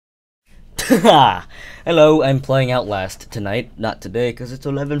Hello, I'm playing Outlast tonight, not today, because it's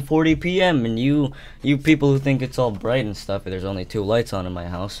 11:40 p.m. and you people who think it's all bright and stuff, there's only 2 lights on in my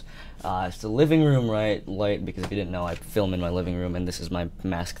house. It's the living room light, because if you didn't know, I film in my living room, and this is my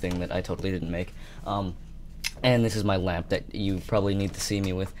mask thing that I totally didn't make. And this is my lamp that you probably need to see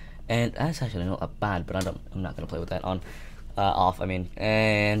me with, and that's actually not bad, but I'm not gonna play with that on, off. I mean,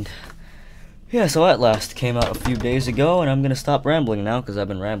 and. Yeah, so Outlast came out a few days ago, and I'm gonna stop rambling now, because I've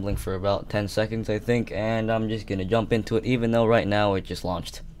been rambling for about 10 seconds, I think, and I'm just gonna jump into it, even though right now it just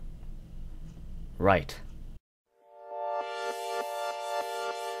launched. Right.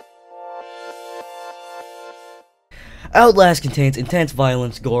 Outlast contains intense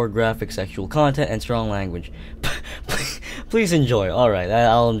violence, gore, graphic, sexual content, and strong language. Please enjoy. Alright,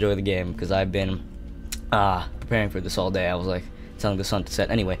 I'll enjoy the game, because I've been, preparing for this all day. I was like, telling the sun to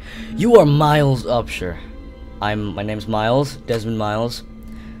set. Anyway, you are Miles Upshur. My name's Miles, Desmond Miles,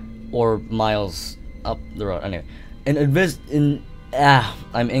 or Miles up the road. Anyway,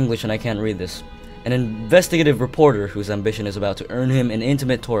 I'm English and I can't read this. An investigative reporter whose ambition is about to earn him an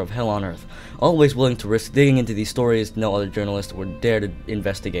intimate tour of hell on earth, always willing to risk digging into these stories no other journalist would dare to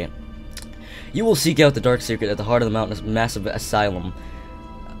investigate. You will seek out the dark secret at the heart of the Mount Massive Asylum.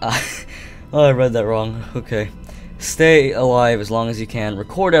 Oh, I read that wrong. Okay. Stay alive as long as you can.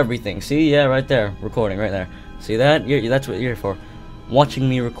 Record everything. See? Yeah, right there. Recording, right there. See that? That's what you're here for. Watching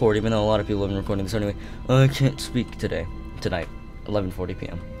me record, even though a lot of people have been recording this anyway. I can't speak tonight, 11:40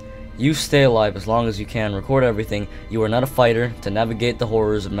 p.m. You stay alive as long as you can. Record everything. You are not a fighter to navigate the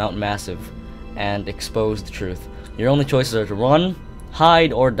horrors of Mount Massive and expose the truth. Your only choices are to run,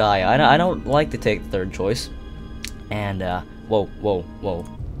 hide, or die. I don't like to take the third choice. And, whoa.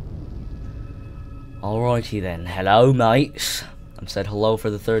 Alrighty then, hello mates. I've said hello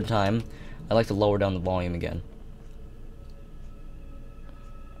for the 3rd time. I'd like to lower down the volume again.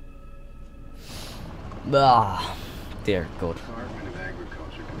 Ah, dear God.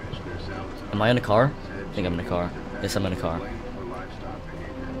 Am I in a car? I think I'm in a car. Yes, I'm in a car.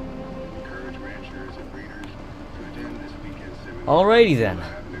 Alrighty then.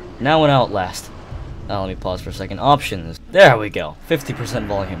 Now in Outlast. Let me pause for a second. Options. There we go. 50%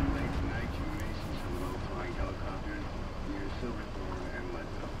 volume.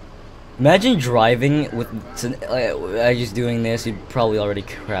 Imagine driving with just doing this, you'd probably already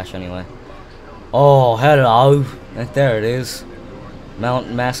crash anyway. Oh, hello. There it is.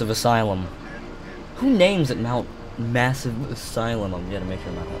 Mount Massive Asylum. Who names it Mount Massive Asylum? I'm gonna make sure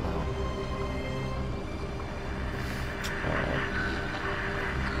I'm not that loud. Alright.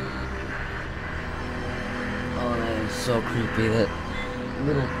 Oh, that is so creepy. That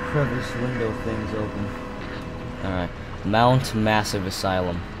little crevice window thing's open. Alright. Mount Massive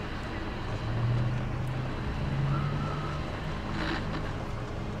Asylum.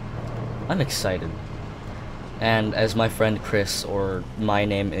 I'm excited. And as my friend Chris, or my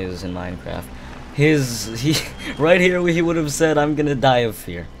name is in Minecraft, right here he would have said, I'm gonna die of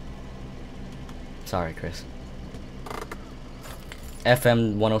fear. Sorry, Chris.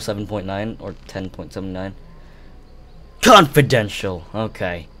 FM 107.9 or 10.79. Confidential.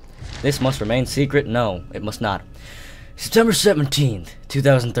 Okay. This must remain secret? No, it must not. September 17th,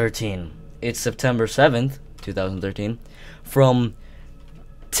 2013. It's September 7th, 2013. From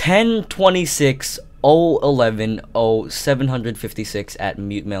 10/26/011/0756 at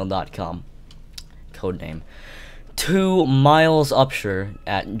mutemail.com. Codename. To Miles Upshur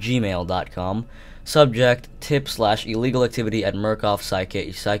at gmail.com. Subject: tip/illegal activity at Murkoff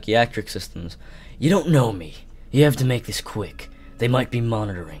Psychiatric Systems. You don't know me. You have to make this quick. They might be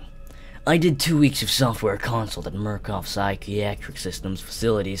monitoring. I did 2 weeks of software consult at Murkoff Psychiatric Systems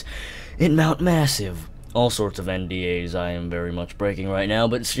facilities in Mount Massive. All sorts of NDAs I am very much breaking right now,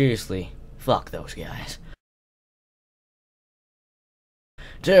 but seriously, fuck those guys.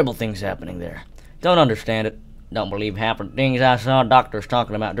 Terrible things happening there. Don't understand it. Don't believe half the things I saw doctors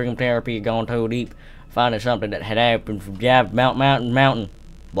talking about dream therapy going too deep, finding something that had happened from Mount Mountain.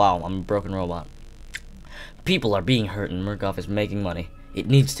 Wow, I'm a broken robot. People are being hurt and Murkoff is making money. It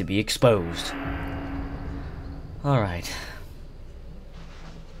needs to be exposed. Alright.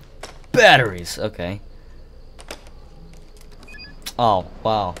 Batteries, okay. Oh,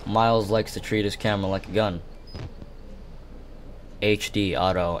 wow. Miles likes to treat his camera like a gun. HD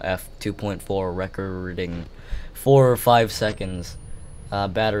auto f2.4 recording 4 or 5 seconds.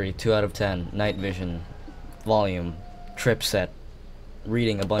 Battery 2 out of 10. Night vision. Volume. Trip set.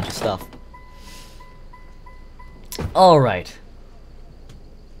 Reading a bunch of stuff. Alright.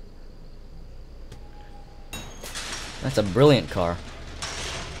 That's a brilliant car.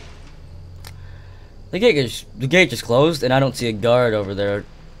 The gate just closed, and I don't see a guard over there.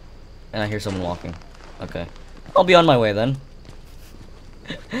 And I hear someone walking. Okay. I'll be on my way then.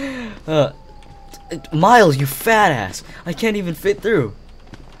 Miles, you fat ass! I can't even fit through.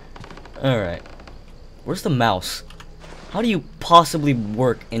 Alright. Where's the mouse? How do you possibly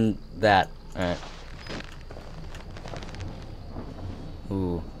work in that? Alright.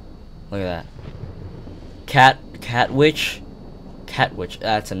 Ooh. Look at that. Catwitch? Catwitch.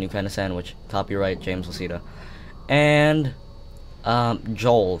 That's a new kind of sandwich. Copyright James Lucida. And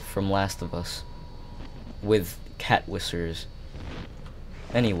Joel from Last of Us. With cat whiskers.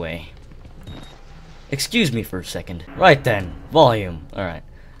 Anyway. Excuse me for a second. Right then. Volume. Alright.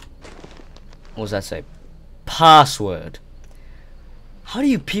 What does that say? Password. How do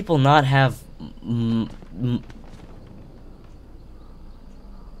you people not have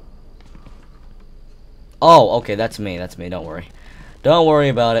Oh, okay, that's me, don't worry. Don't worry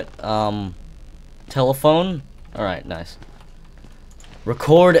about it. Telephone? Alright, nice.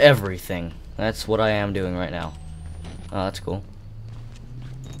 Record everything. That's what I am doing right now. Oh, that's cool.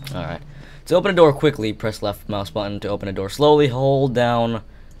 Alright. To open a door quickly, press left mouse button. To open a door slowly, hold down.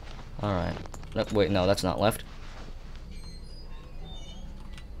 Alright. Wait, no, that's not left.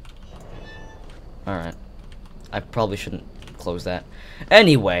 Alright. I probably shouldn't close that.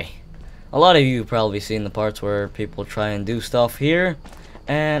 Anyway. A lot of you have probably seen the parts where people try and do stuff here.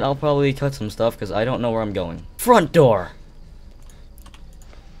 And I'll probably cut some stuff because I don't know where I'm going. Front door!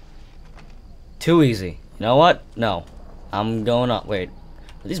 Too easy. You know what? No. I'm going up. Wait.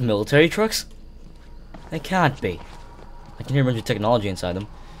 Are these military trucks? They can't be. I can hear a bunch of technology inside them.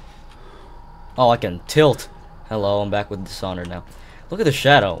 Oh, I can tilt. Hello, I'm back with Dishonored now. Look at the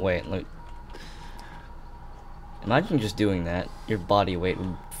shadow. Wait, look. Imagine just doing that. Your body weight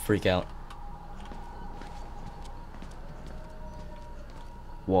would freak out.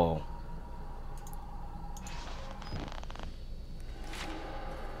 Whoa.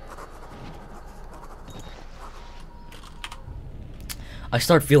 I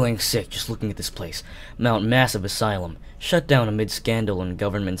start feeling sick just looking at this place. Mount Massive Asylum. Shut down amid scandal and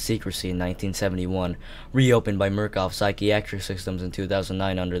government secrecy in 1971. Reopened by Murkoff Psychiatric Systems in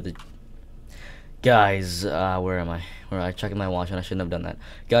 2009 under the... Guys, where am I? I checking my watch and I shouldn't have done that.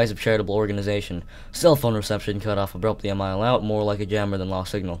 Guys of charitable organization. Cell phone reception cut off abruptly a mile out, more like a jammer than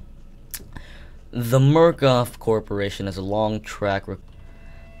lost signal. The Murkoff Corporation has a long track record.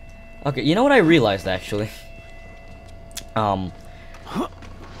 Okay, you know what I realized actually?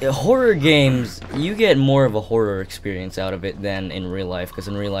 Horror games, you get more of a horror experience out of it than in real life, because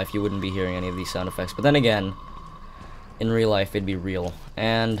in real life you wouldn't be hearing any of these sound effects. But then again, in real life it'd be real.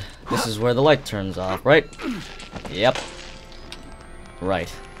 And this is where the light turns off, right? Yep.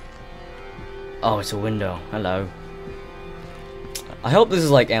 Right. Oh, it's a window. Hello. I hope this is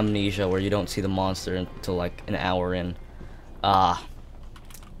like Amnesia, where you don't see the monster until like an hour in.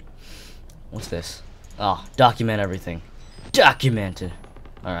 What's this? Document everything. Documented.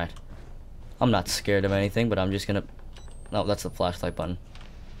 Alright. I'm not scared of anything, but I'm just gonna... No, that's the flashlight button.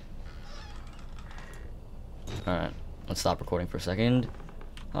 Alright. Let's stop recording for a second.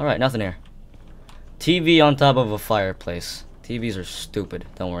 Alright, nothing here. TV on top of a fireplace. TVs are stupid.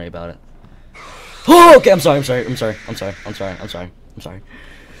 Don't worry about it. Oh, okay, I'm sorry.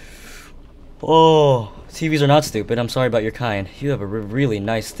 Oh, TVs are not stupid. I'm sorry about your kind. You have a really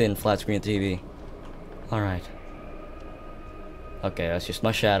nice, thin, flat-screen TV. Alright. Okay, that's just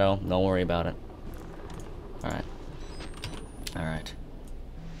my shadow. Don't worry about it. Alright. Alright.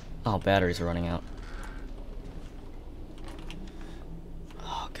 Oh, batteries are running out.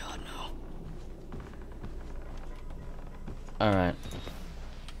 Oh, God, no. Alright.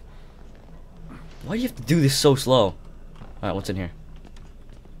 Why do you have to do this so slow? Alright, what's in here?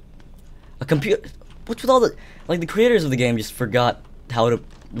 A computer... What's with all the... Like, the creators of the game just forgot how to...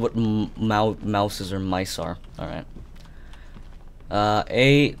 What mouses or mice are. Alright.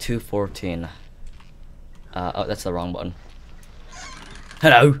 A214. Oh, that's the wrong button.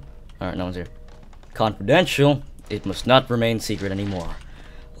 Hello! Alright, no one's here. Confidential. It must not remain secret anymore.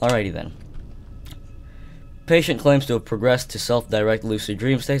 Alrighty then. Patient claims to have progressed to self-direct lucid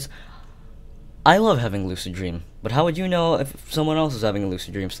dream states. I love having lucid dream, but how would you know if someone else is having a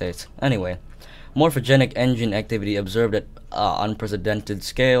lucid dream states? Anyway. Morphogenic engine activity observed at unprecedented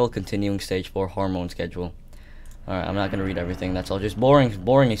scale. Continuing stage 4 hormone schedule. Alright, I'm not gonna read everything. That's all just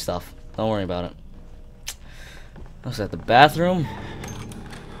boring stuff. Don't worry about it. What's that, the bathroom?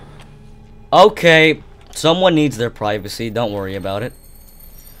 Okay, someone needs their privacy. Don't worry about it.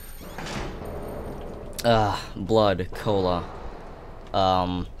 Blood, cola.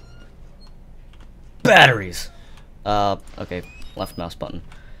 Batteries! Okay, left mouse button.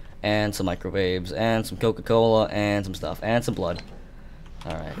 And some microwaves, and some Coca-Cola, and some stuff, and some blood.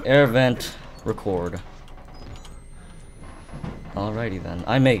 Alright, air vent, record. Alrighty then.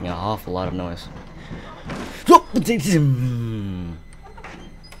 I'm making an awful lot of noise.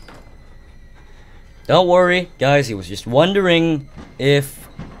 Don't worry, guys, he was just wondering if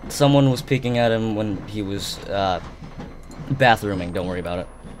someone was peeking at him when he was bathrooming. Don't worry about it.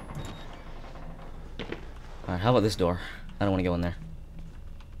 Alright, how about this door? I don't want to go in there.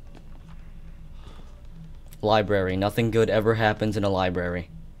 Library. Nothing good ever happens in a library.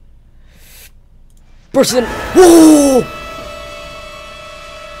 Person! Whoa!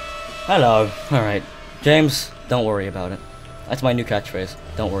 Hello. Alright. James, don't worry about it. That's my new catchphrase.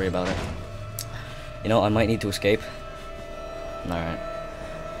 Don't worry about it. You know, I might need to escape. Alright.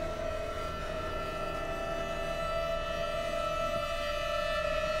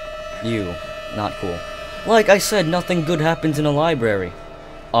 You. Not cool. Like I said, nothing good happens in a library.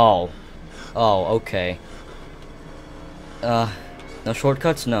 Oh. Oh, okay. No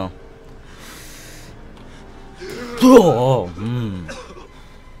shortcuts? No. Oh,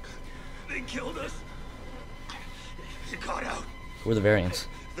 They killed us. You got out. Who are the variants?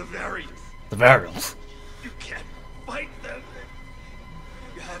 The variants. The variants. You can't fight them.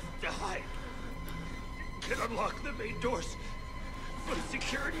 You have to hide. You can unlock the main doors for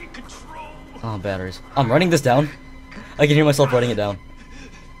security control. Oh, batteries. I'm writing this down. I can hear myself writing it down.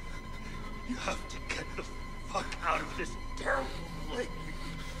 You have to get the fuck out of this terrible place.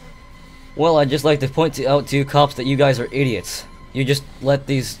 Well, I'd just like to point out to you cops that you guys are idiots. You just let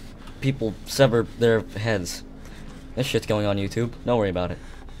these people sever their heads. This shit's going on YouTube. Don't worry about it.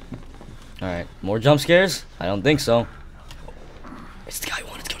 Alright, more jump scares? I don't think so. It's the guy who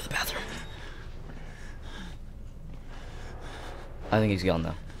wanted to go to the bathroom. I think he's gone,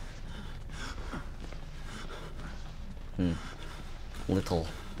 though. Little.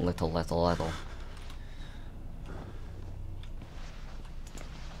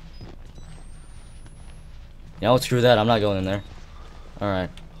 You know, screw that. I'm not going in there.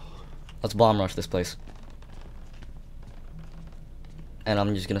 Alright. Let's bomb rush this place. And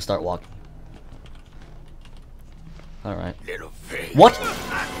I'm just gonna start walking. Alright. What?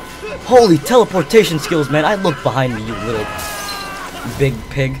 Holy teleportation skills, man. I look behind me, you little big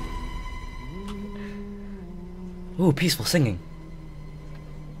pig. Ooh, peaceful singing.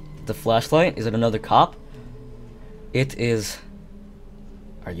 The flashlight? Is it another cop? It is...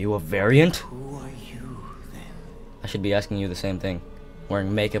 Are you a variant? Who are you, then? I should be asking you the same thing.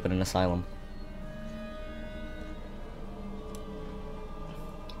 Wearing makeup in an asylum.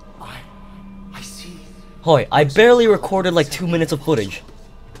 I see. Hoy, I barely recorded like 2 minutes of footage.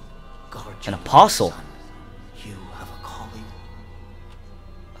 An apostle? Son, you have a calling.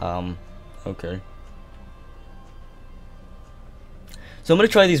 Okay. So I'm gonna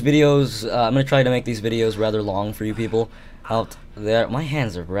try these videos, I'm gonna try to make these videos rather long for you people out there. My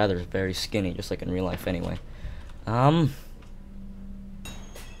hands are very skinny, just like in real life anyway.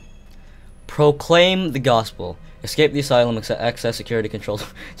 Proclaim the gospel. Escape the asylum, access security controls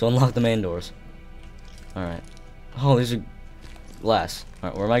to unlock the main doors. Alright. Oh, these are glass.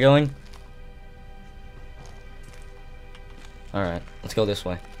 Alright, where am I going? Alright, let's go this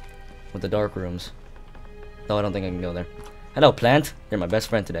way. With the dark rooms. Though I don't think I can go there. Hello, plant. You're my best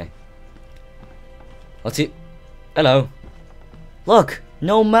friend today. Let's see. Hello. Look!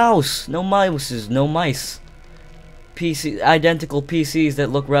 No mouse! No mouses, no mice. PC, identical PCs that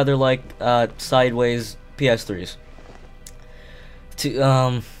look rather like, sideways PS3s.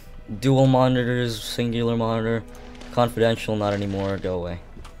 Dual monitors, singular monitor, confidential, not anymore, go away.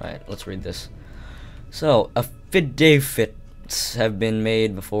 Alright, let's read this. So, affidavits have been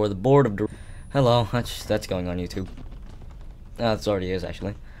made before the board of directors. Hello, that's going on YouTube. That already is,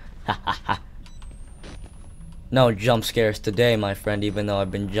 actually. Ha ha ha. No jump scares today, my friend, even though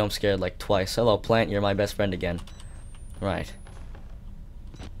I've been jump scared like twice. Hello, plant, you're my best friend again. Right.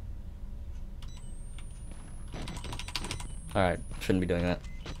 Alright, shouldn't be doing that.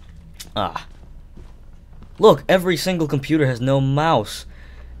 Ah. Look, every single computer has no mouse.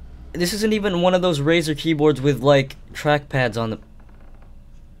 This isn't even one of those Razer keyboards with, like, trackpads on the...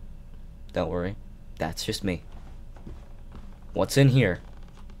 Don't worry. That's just me. What's in here?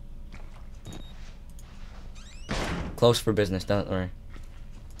 Close for business, don't worry.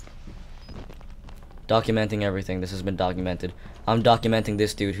 Documenting everything. This has been documented. I'm documenting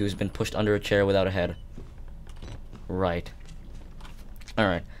this dude who's been pushed under a chair without a head. Right.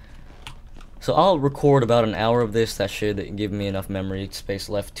 Alright. So I'll record about an hour of this. That should give me enough memory space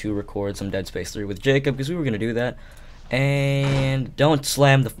left to record some Dead Space 3 with Jacob, because we were going to do that. And don't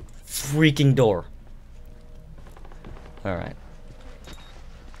slam the freaking door. Alright.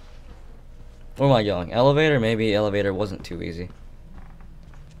 Where am I going? Elevator? Maybe elevator wasn't too easy.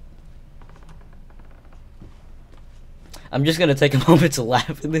 I'm just gonna take a moment to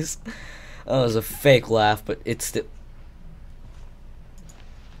laugh at this. Oh, it was a fake laugh, but it's still...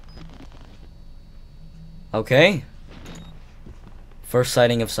 Okay. First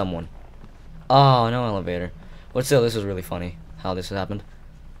sighting of someone. Oh, no elevator. But still, this is really funny how this has happened.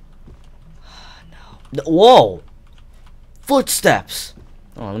 No. Whoa! Footsteps!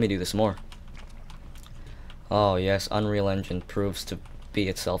 Oh, let me do this more. Oh, yes, Unreal Engine proves to be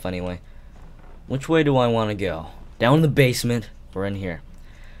itself anyway. Which way do I want to go? Down in the basement or in here?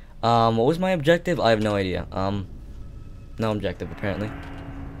 What was my objective? I have no idea. No objective, apparently.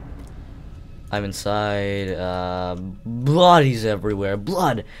 I'm inside, bodies everywhere.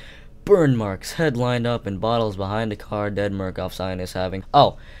 Blood! Burn marks, head lined up, and bottles behind the car. Dead Murkoff scientists having...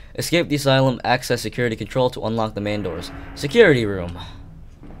 Oh! Escape the asylum, access security control to unlock the main doors. Security room.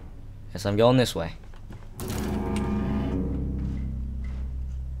 Guess I'm going this way.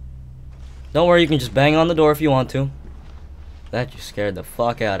 Don't worry, you can just bang on the door if you want to. That just scared the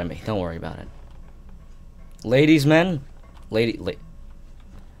fuck out of me. Don't worry about it. Ladies, men?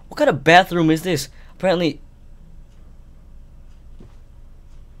 What kind of bathroom is this? Apparently...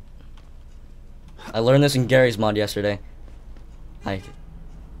 I learned this in Gary's mod yesterday.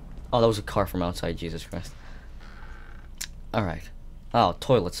 Oh, that was a car from outside, Jesus Christ. Alright. Oh,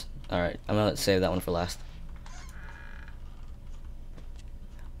 toilets. Alright, I'm gonna save that one for last.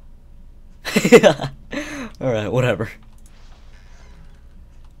 Alright, whatever.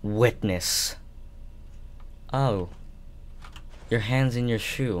 Witness. Oh. Your hand's in your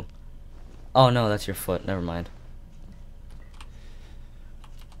shoe. Oh no, that's your foot. Never mind.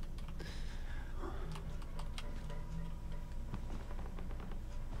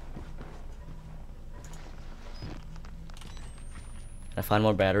 Can I find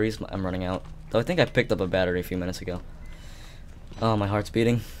more batteries? I'm running out. Though I think I picked up a battery a few minutes ago. Oh, my heart's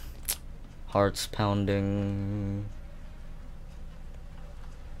beating. Heart's pounding.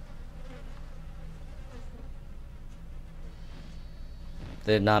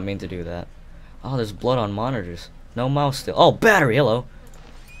 Did not mean to do that. Oh, there's blood on monitors. No mouse still. Oh, battery, hello.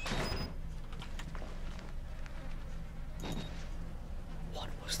 What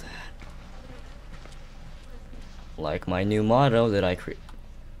was that? Like my new motto that I create.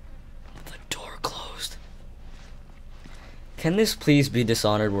 The door closed. Can this please be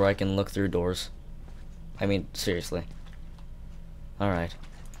Dishonored where I can look through doors? I mean, seriously. Alright.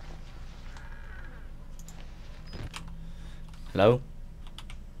 Hello?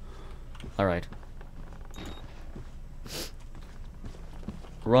 Alright.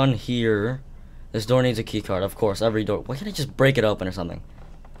 Run here. This door needs a key card, of course. Every door. Why can't I just break it open or something?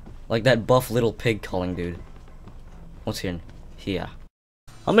 Like that buff little pig calling dude. What's here? Here.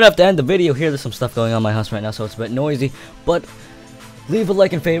 I'm gonna have to end the video here. There's some stuff going on in my house right now, so it's a bit noisy. But leave a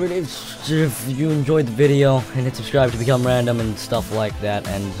like and favorite if you enjoyed the video, and hit subscribe to become random and stuff like that,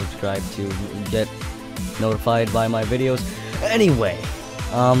 and subscribe to get notified by my videos. Anyway,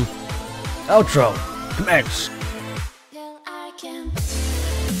 outro commence.